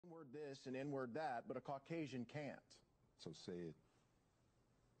this and N-word that, but a Caucasian can't. So say it.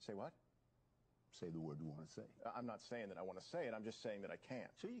 Say what? Say the word you want to say. I'm not saying that I want to say it. I'm just saying that I can't.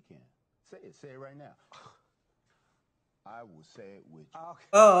 Sure you can. Say it. Say it right now. I will say it with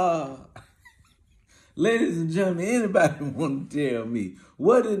you. Ladies and gentlemen, anybody want to tell me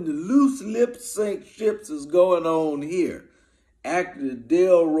what in the loose lip sync ships is going on here? Actor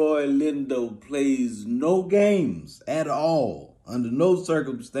Delroy Lindo plays no games at all, under no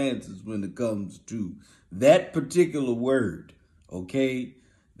circumstances when it comes to that particular word, okay?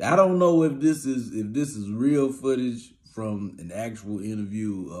 I don't know if this is real footage from an actual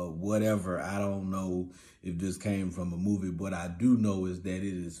interview or whatever. I don't know if this came from a movie. What I do know is that it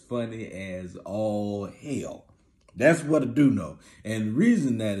is funny as all hell. That's what I do know. And the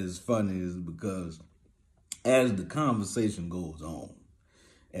reason that is funny is because as the conversation goes on,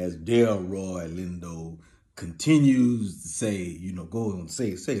 as Delroy Lindo continues to say, you know, go and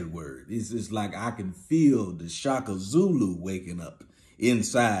say the word. It's like I can feel the Shaka Zulu waking up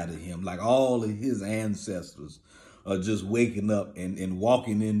inside of him, like all of his ancestors are just waking up and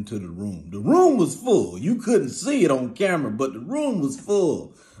walking into the room. The room was full. You couldn't see it on camera, but the room was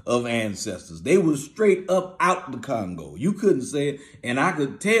full of ancestors. They were straight up out the Congo. You couldn't say it, and I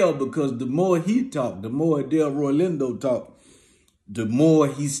could tell because the more he talked, the more Delroy Lindo talked, the more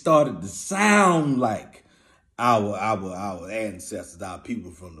he started to sound like our ancestors, our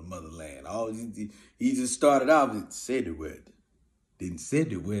people from the motherland. He just started out with, say the word. Then say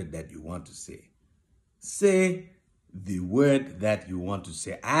the word that you want to say. Say the word that you want to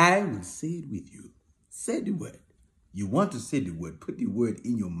say. I will say it with you. Say the word. You want to say the word. Put the word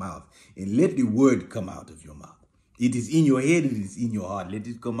in your mouth and let the word come out of your mouth. It is in your head. It is in your heart. Let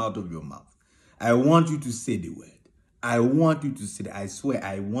it come out of your mouth. I want you to say the word. I want you to say it. I swear,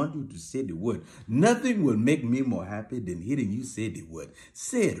 I want you to say the word. Nothing will make me more happy than hearing you say the word.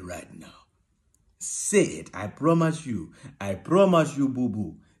 Say it right now. Say it. I promise you. I promise you,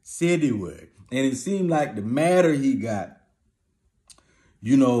 boo-boo. Say the word. And it seemed like the madder he got,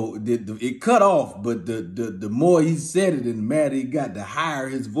 you know, it cut off, but the more he said it and the madder he got, the higher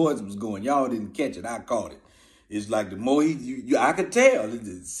his voice was going. Y'all didn't catch it. I caught it. It's like the more I could tell.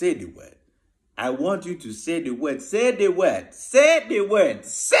 Say the word. I want you to say the word. Say the word. Say the word.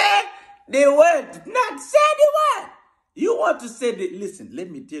 Say the word. Not say the word. You want to say that? Listen,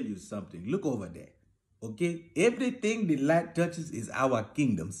 let me tell you something. Look over there. Okay? Everything the light touches is our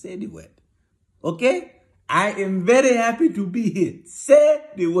kingdom. Say the word. Okay? I am very happy to be here. Say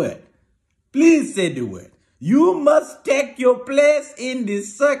the word. Please say the word. You must take your place in the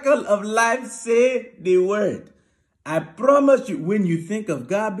circle of life. Say the word. I promise you, when you think of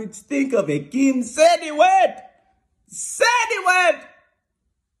garbage, think of a king. Say the word. Say the word.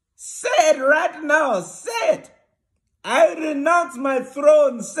 Say it right now. Say it. I renounce my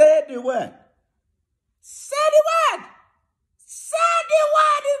throne. Say the word. Say the word. Say the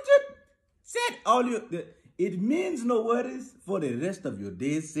word. Say it. All you. It means no worries for the rest of your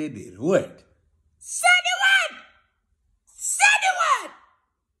days. Say the word. Say the word. Say the word.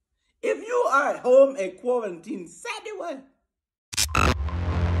 If you are at home and quarantined, say the word.